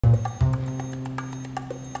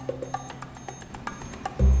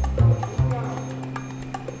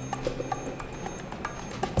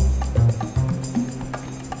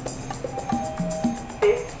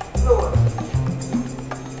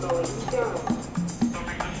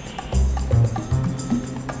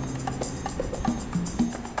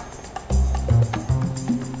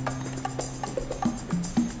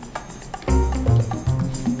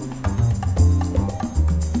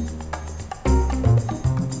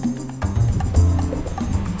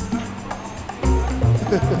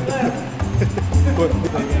Thank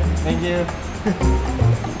you.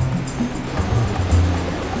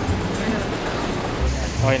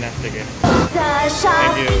 Okay na, sige.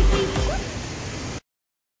 Thank you.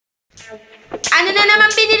 Ano na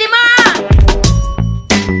naman binili mo?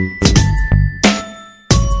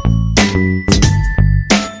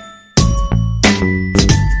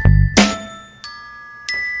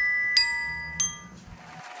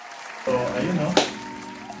 So, ayun no.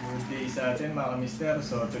 Good day sa atin mga mister.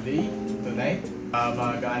 So, tonight,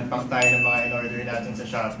 mag-unpack tayo ng mga in-order natin sa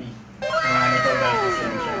Shopee. Mga ano to, bike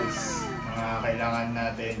essentials. Mga kailangan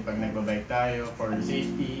natin pag nagbabike tayo for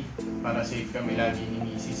safety. Para safe kami lagi ni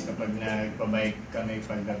Misis kapag nagbabike kami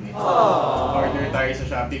paggabi. Order tayo sa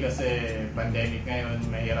Shopee kasi pandemic ngayon,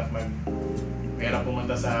 mahirap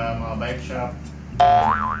pumunta sa mga bike shop.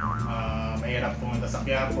 Mahirap pumunta sa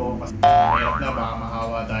Quiapo kasi mahirap na baka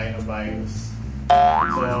mahawa tayo ng virus.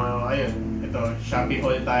 So, ayun. Ito, Shopee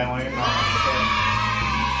haul tayo ngayon mga mister.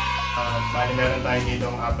 Bali meron tayo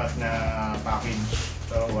dito ang 4 na package.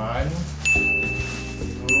 So, 1,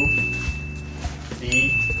 2,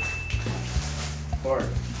 3,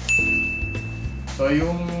 4. So,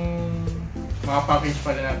 yung mga package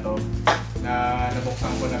pala na to, na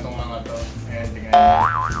nabuksan ko na itong mga to. Ayan, tingnan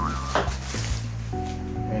nyo.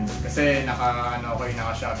 Kasi naka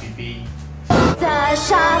Shopee Pay.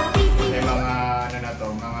 So, may mga ano na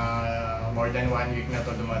to, mga more than 1 week na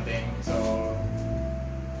to dumating. So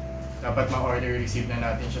dapat ma-order receive na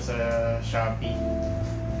natin siya sa Shopee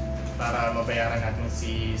para mabayaran natin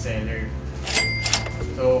si seller.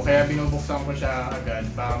 So kaya binubuksan ko siya agad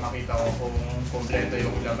para makita ko kung kompleto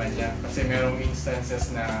yung laman niya. Kasi merong instances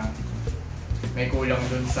na may kulang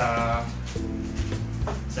dun sa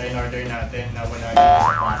in-order natin na wala dito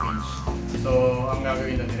sa package. So, ang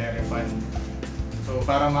gagawin doon, nire-refund. So,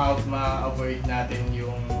 para ma-avoid natin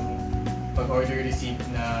yung pag-order receipt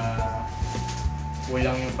na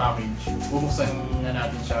kulang yung package, bubuksan na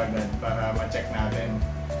natin siya agad para ma-check natin.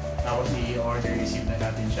 Tapos, i-order receipt na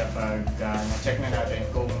natin siya pag na-check na natin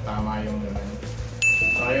kung tama yung laman.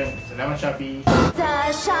 So, ayun. Salamat, Shopee!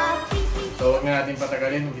 So, huwag na natin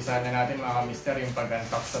patagalin. Umpisahan na natin mga mister yung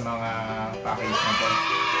pag-unpack sa mga package na po.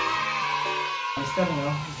 Mister, no?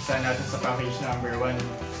 Umpisahan natin sa package number 1.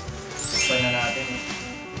 Buksan na natin.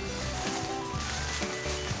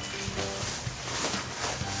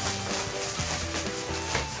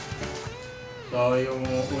 So, yung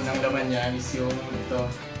unang laman niya is yung ito.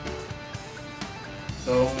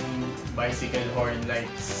 Itong bicycle horn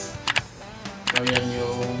lights. So, yan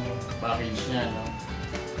yung package niya, no?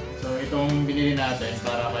 So, itong binili natin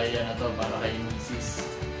para kay Misis.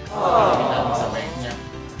 Para natin sa bike niya.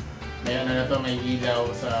 May ano na to, may ilaw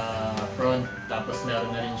sa front, tapos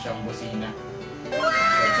meron na rin siyang busina. So,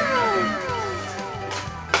 check natin.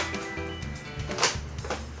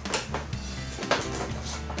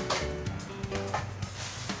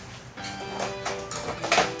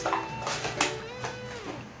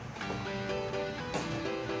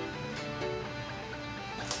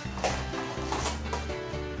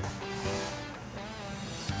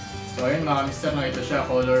 So ayun mga mister, no, ito siya,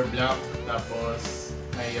 color black, tapos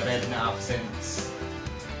may red na accents.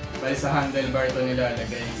 Bali sa handlebar to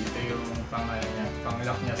nilalagay, ito yung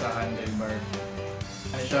pang-lock niya sa handlebar.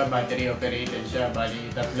 Ano siya, battery operated siya, bali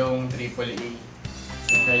 3 AAA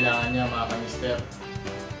yung kailangan niya mga kamister.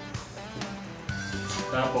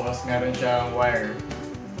 Tapos meron siyang wire.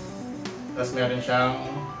 Tapos meron siyang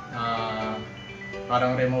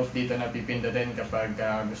parang remote dito na pipindutin kapag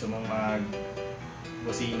gusto mong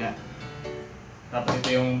mag-busina. Tapos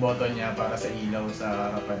ito yung button niya para sa ilaw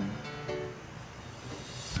sa harapan.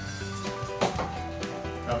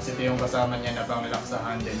 Tapos ito yung kasama niya na pang-lock sa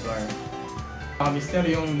handlebar. Mga mister,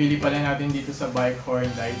 yung bili pala natin dito sa bike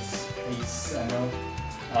horn lights is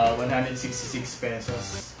 166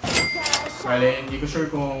 pesos. Bale, hindi ko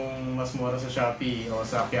sure kung mas mura sa Shopee o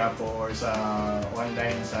sa Quiapo or sa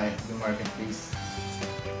online sa FB Marketplace.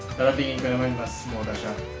 Pero tingin ko naman mas mura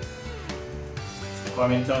siya.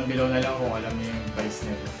 Comment down below na lang kung alam niyo yung price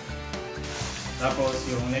nito. Tapos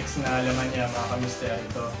yung next na laman niya mga kamister,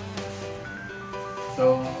 ito.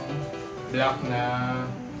 Itong black na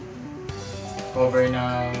cover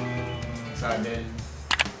ng saddle.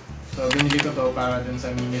 So binili ko to para dun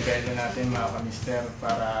sa mini velo natin mga kamister,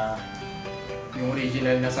 para yung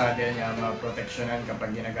original na saddle niya maproteksyonan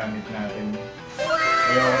kapag ginagamit natin.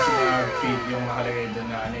 Kaya kasi mag-feed yung nakalagay dun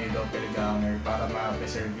na doppelganger para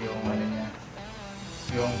ma-preserve yung niya,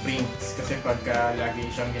 yung prints, kasi pagka lagi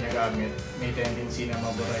siyang ginagamit may tendency na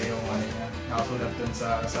mabura yung niya, nakasulat dun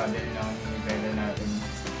sa saddle ng nivela natin.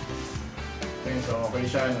 So okay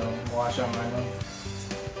siya, no? Mukha siyang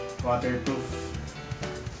waterproof.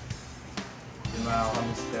 yung mga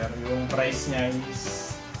kamister. Yung price niya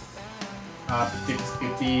is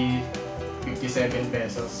 57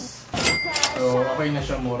 pesos. So okay na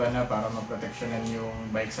siya, mura na para maproteksyonan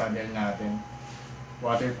yung bike saddle natin.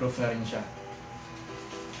 Waterproof na rin siya.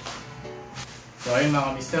 So ayun mga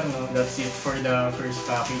kamister, no? That's it for the first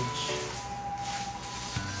package.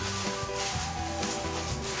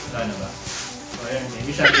 Wala na ba? So ayun,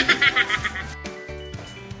 maybe siya.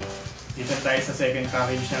 Dito tayo sa second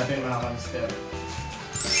package natin mga kamister.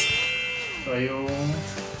 So yung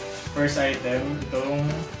first item, itong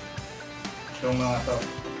mga to.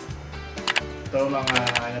 Ito mga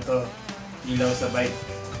ano to, ilaw sa bike.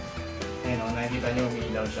 Ayun o, nakikita nyo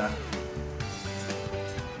umiilaw siya.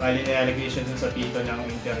 Bali nilalagay siya dun sa pito ng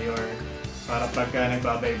interior para pagka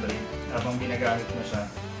nagbabibrate habang ginagamit mo siya,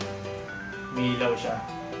 umiilaw siya.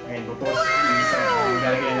 Ngayon pupos,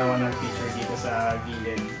 maglalagay na ako ng picture dito sa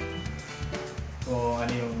gilid kung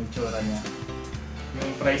ano yung itsura niya.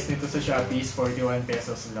 Yung price nito sa Shopee is 41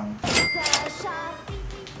 pesos lang.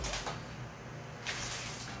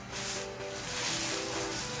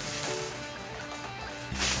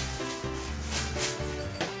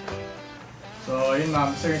 So yun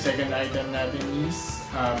ma'am sir, second item natin is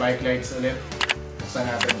bike lights ulit. Buksan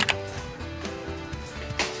natin.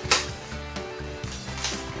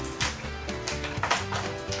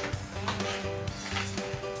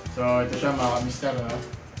 So ito siya mga kamister, no?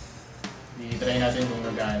 I-try natin kung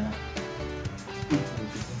gagana.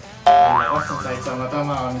 Lakas ang sight sa mata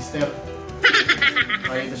mga kamister.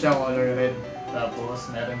 Okay, ito siya color red.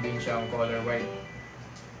 Tapos meron din siyang color white.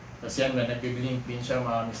 Tapos yan, nagbiblink din siya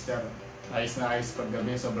mga kamister. Ayos na ayos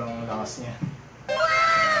paggabi, sobrang lakas niya.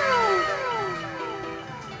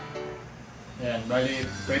 Ayan, bali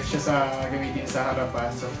pwede siya sa gamitin sa harapan,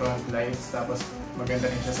 sa front lights, tapos maganda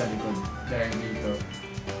rin siya sa likod dahil dito.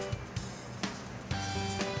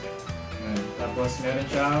 Ayan, tapos meron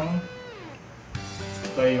siyang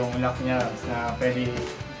ito yung lock niya na pwede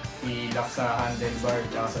i-lock sa handlebar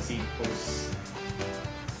at sa seat post.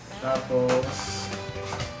 Tapos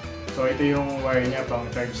so ito yung wire niya pang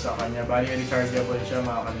charge sa kanya. Bali rechargeable siya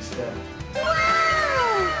mga kamister.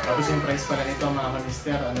 Tapos yung price pala nito mga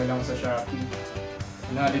kamister, ano lang sa Shopee,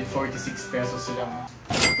 146 pesos lang.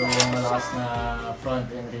 Ito yung malakas na front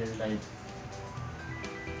and rear light.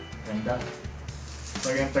 Ganda.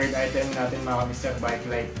 So yung third item natin mga kamister, bike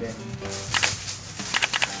light din.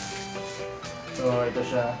 So ito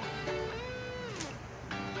siya.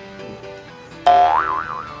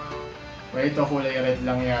 Well, ito kulay red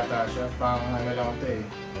lang yata siya, pang ano lang ito eh,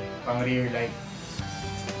 pang rear light.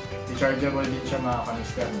 Rechargeable din siya mga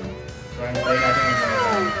kamister, no? So try natin yung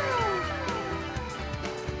gano'n.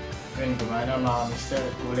 Yun, gumana mga kamister,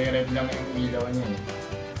 kulay red lang yung ilaw niya eh.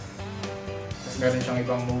 Tapos meron siyang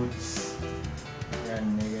ibang modes.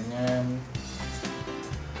 Yan, may ganyan.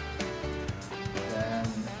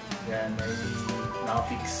 Yan, may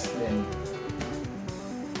nakafix din.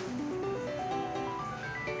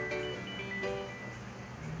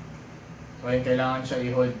 So yun, kailangan siya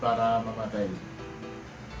i-hold para mamatay.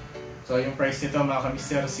 So yung price nito mga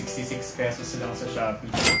kamister, 66 pesos lang sa Shopee.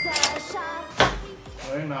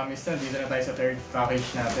 So yun mga kamister, dito na tayo sa third package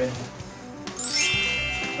natin.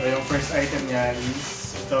 So yung first item niya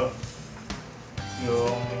is ito,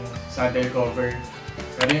 yung saddle cover.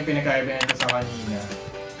 Pero yung pinakaiba nito sa kanina,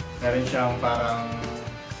 meron siyang parang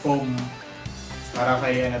foam para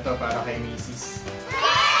kay ano to, para kay MISIS.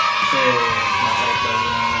 Kasi masakit daw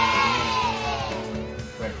yung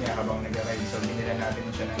wet niya habang nag-ride. So binila natin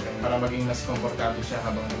siya ng ganyan para maging mas komportable siya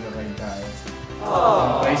habang nag-ride tayo.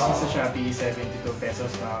 Ang price niya sa Shopee is 72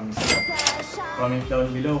 pesos mga kamister. Comment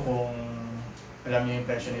down below kung alam niyo yung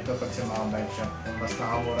presyo nito pag sa mga bike shop. Kung mas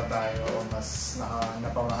nakamura tayo o mas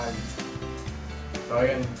napamahal. So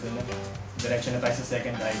ayun, diretso na tayo sa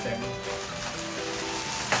second item.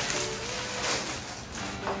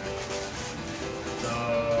 So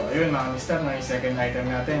ayun mga kamister, yung second item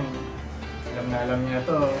natin. Alam niya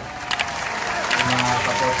to, yung mga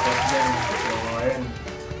kapot-pot dyan. So ayun,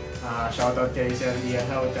 shoutout kay Sir Ian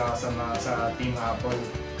How at sa Team Apple.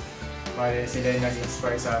 Kaya sila yung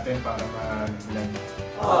nag-inspire sa atin para mag-vlog.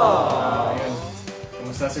 Ayun,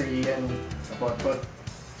 kumusta Sir Ian? Kapot-pot.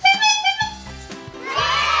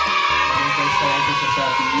 Yung price na natin sa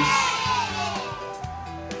Shopee is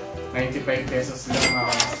 95 pesos lang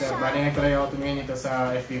mga kamister. Bali nag-try ako tumingin ito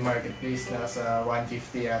sa FB Marketplace, nasa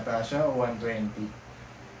 150 yata siya o 120.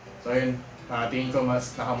 So yun, tingin ko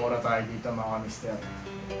mas nakamura tayo dito mga kamister.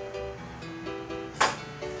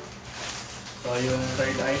 So yung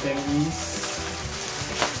third item is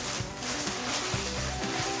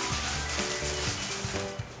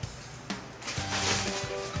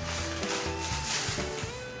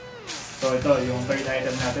So ito, yung third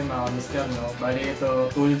item natin mga mister, no? Bali ito,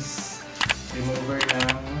 tools remover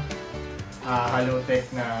ng hollow tech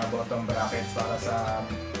na bottom bracket para sa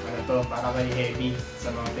para kay heavy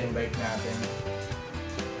sa mountain bike natin.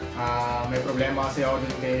 May problema kasi ako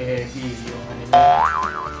dun kay heavy, yung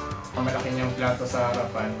malaki niyang plato sa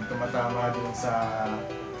harapan, tumatama dun sa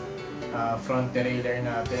front derailleur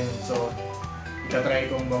natin. So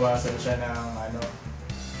itatry kong bawasan siya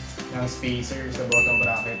ng spacer sa bottom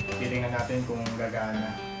bracket. Titingnan natin kung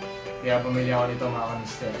gagana. Kaya bumili ako nito mga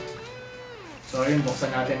mister. So yun,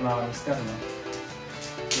 buksan natin mga mister, no?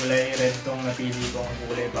 Kulay red tong napili kong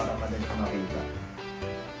kulay para madali makita.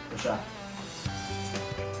 Ito siya.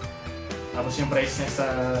 Tapos yung price niya sa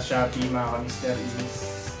Shopee mga mister is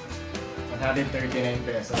 139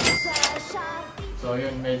 pesos. So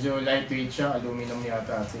yun, medyo lightweight siya, aluminum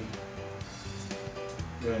yata kasi.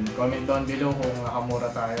 Yun, comment down below kung nakamura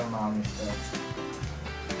tayo mga mister.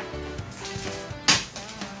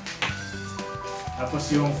 Tapos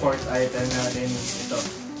yung fourth item natin is ito.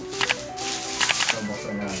 So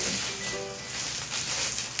buksan natin.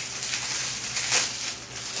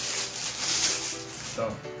 Ito.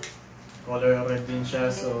 Color red din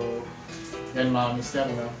siya, so yan mga mister,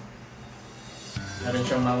 no? Meron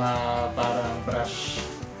siyang mga parang brush.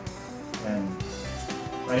 Yan.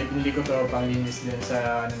 Bali, pinili ko to panglinis din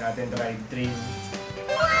sa natin, drivetrain.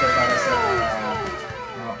 Ito para sa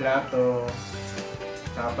mga plato,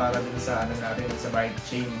 saka para din sa natin, sa bike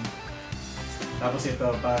chain. Tapos ito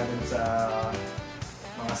para din sa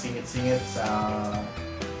mga singit-singit sa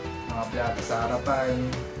mga plato sa harapan,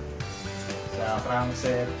 sa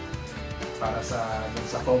crankset, para sa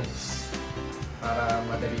cogs, para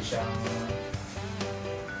madali siyang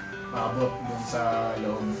maabot dun sa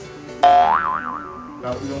loob.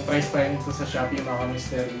 Yung price pa rin ito sa Shopee mga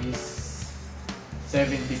mister is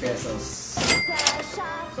 70 pesos.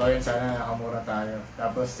 So yun, sana nakamura tayo.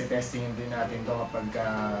 Tapos titestingin din natin ito kapag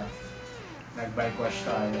nag-bike wash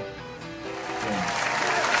tayo. Yun.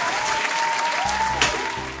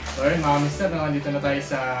 So yun mga mister, nandito na tayo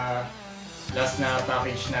sa last na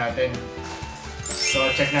package natin. So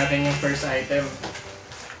check natin yung first item.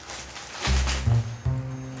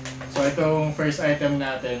 So itong first item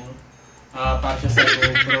natin, para siya sa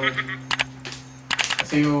GoPro.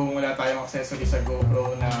 Kasi yung wala tayong accessory sa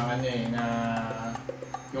GoPro na na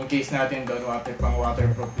yung case natin doon pang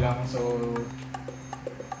waterproof lang. So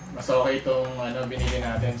mas okay itong binili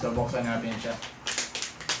natin. So buksan natin siya.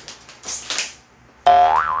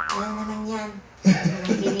 Ano naman yan?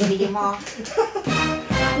 Ano binibili mo?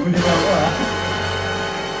 Huli na ako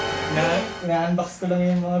Na-unbox ko lang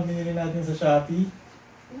yung mga binili natin sa Shopee.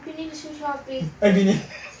 Ano binili sa Shopee? Ay, binili.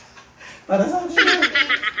 Para sa atin.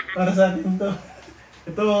 Para sa atin to.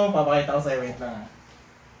 Ito, papakita ko sa'yo. Wait lang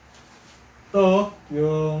Ito,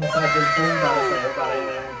 yung saddle foam para sa'yo. Para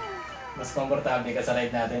yung mas komportable ka sa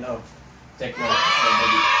ride natin. Oh, check mo.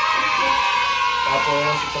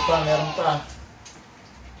 Tapos, ito pa, meron pa.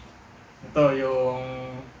 Ito, yung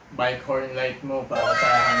bike horn light mo para sa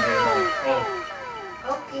handle mo. Oh.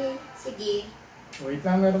 Okay, sige. Wait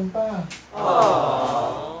lang, meron pa.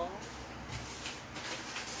 Aww.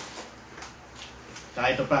 Saka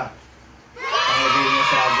ito pa. Panglagay mo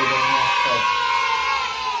sa gulong mo. Oh.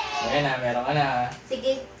 Ayan na, meron ka na.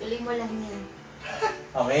 Sige, tuloy mo lang yan.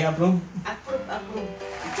 Okay, approve? Approve, approve.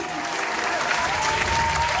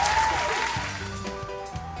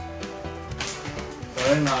 So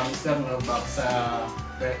yun mga mister,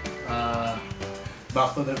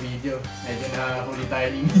 back to the video. Medyo nahuli tayo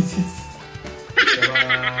ni MISIS sa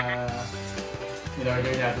mga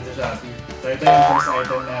in-order natin sa Shopee. So ito yung first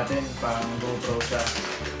item natin, pang GoPro siya.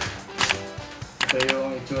 Ito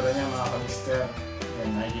yung itsura niya mga kamister.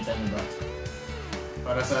 Ayan, nakikita niyo ba?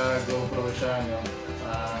 Para sa GoPro siya, no?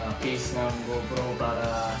 Case ng GoPro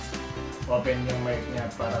para open yung mic niya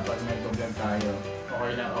para pag nag-vlog tayo,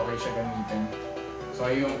 okay siya gamitin. So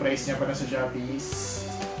yung price niya para sa Shopee is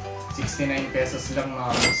 69 pesos lang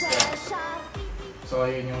mga mister. So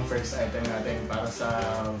yun yung first item natin para sa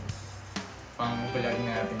pang-vlog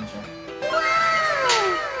natin siya.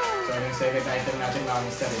 So yung second item natin mga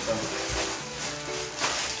mister, ito.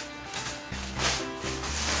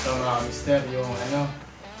 Ito mga mister, yung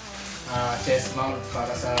chest mount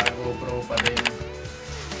para sa GoPro pa din.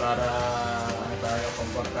 Para tayo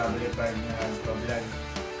komportable pag nag-vlog.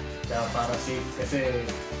 Kaya para safe kasi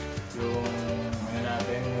yung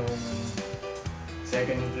natin, yung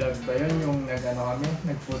second vlog ba yun, yung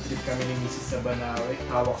nag-food trip kami ni MISIS sa Banawe.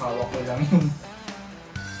 Hawak-hawak ko lang yung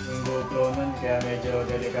GoPro nun, kaya medyo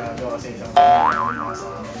delikado kasi isang namin nasa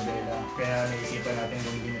Mandela. Kaya naisipan natin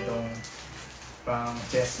yung ginitong pang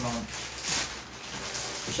chest mount.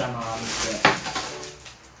 Ito siya mga mister.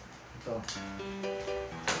 Ito.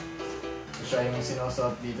 Ito siya yung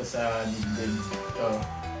sinusuot dito sa dibdib. Ito.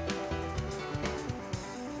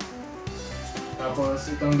 Tapos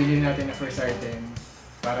itong bilhin natin na first item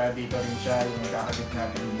para dito rin siya yung kakabit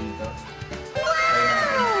natin dito. Try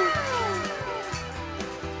natin.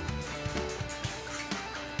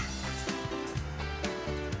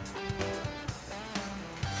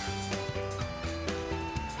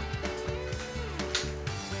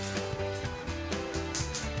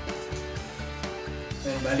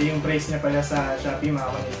 Bali yung price niya pala sa Shopee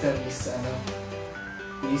mga kanister is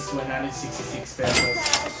 166 pesos.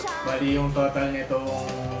 Bali yung total nitong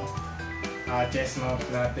chest mount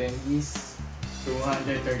natin is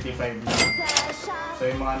 235 lang. So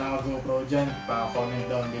yung mga naka-GoPro dyan, pa-comment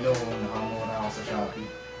down below kung nakamura ako sa Shopee.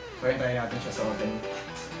 So yun, try natin siya sa open.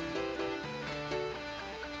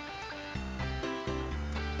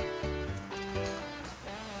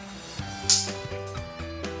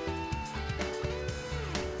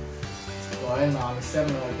 So ayun mga mister,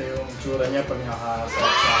 no? Ito yung tsura niya pag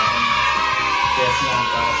nakasuot sa akin. Chest mount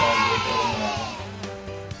para sa GoPro mo.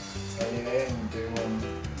 Ayun, ito yung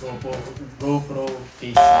GoPro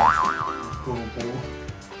case. GoPro.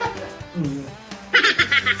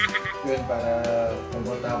 Yun, para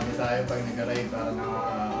komportable tayo pag nag-ride, para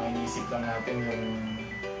inisip lang natin yung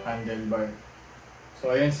handlebar.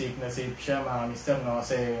 So ayun, safe na safe siya mga mister, no?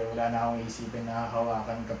 Kasi wala na akong isipin na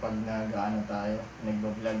hawakan kapag nag-ano tayo,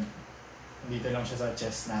 nagbablog. Dito lang siya sa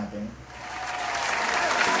chest natin.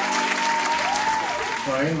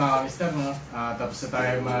 So ayun mga mister, no? Tapos na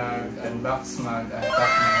tayo mag-unbox,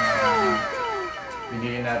 mag-unpack ng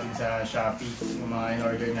binili natin sa Shopee. Yung mga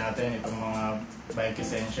in-order natin, itong mga bike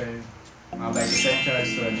essentials. Mga bike essentials,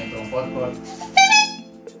 tulad nitong pot-pot.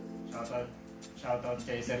 Shoutout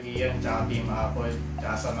kay Sir Ian, tsaka Team Apple,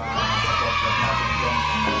 tsaka sa mga kapot-pot natin dyan.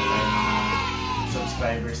 Kung meron tayong mga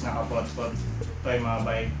subscribers na kapot-pot. Ito yung mga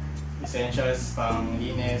bike essentials, pang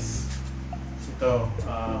linis. Ito,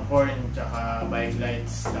 horn, tsaka bike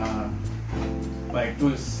lights, bike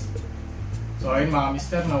tools. So ayun mga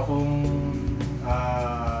mister, no, kung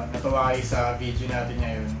natuwa kayo sa video natin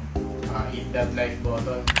ngayon, hit that like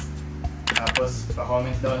button. Tapos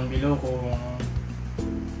pa-comment down below kung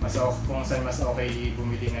saan mas okay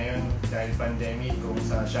bumili ngayon dahil pandemic, kung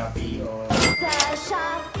sa Shopee o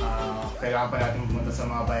kailangan pa natin pumunta sa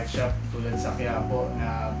mga bike shop tulad sa Quiapo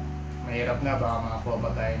na mahirap na, baka makakuha pa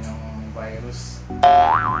tayo ng virus.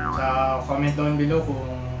 Sa comment down below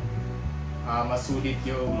kung mas sulit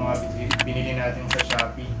yung mga binili natin sa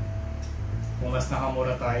Shopee, kung mas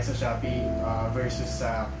nakamura tayo sa Shopee versus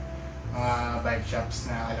sa mga bike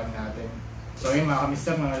shops na alam natin. So yun mga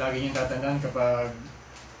kamister, lagi niyong tatandaan kapag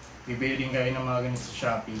bibili din kayo ng mga ganito sa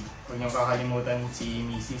Shopee, huwag niyong kakalimutan si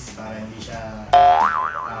MISIS para hindi siya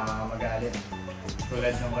magalit.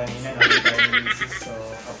 Tulad nung kanina, nakita tayo ni MISIS, so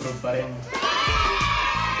approve pa rin.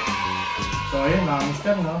 So ayun mga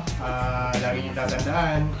mister, no? Lagi niyong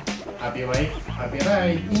tatandaan, happy wife, happy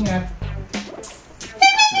ride, ingat!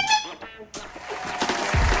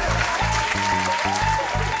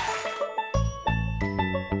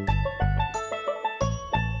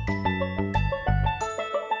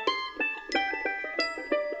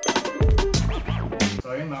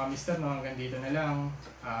 So ayun mga mister, no, hanggang dito na lang.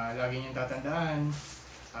 Lagi niyong tatandaan,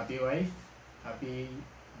 happy wife, happy...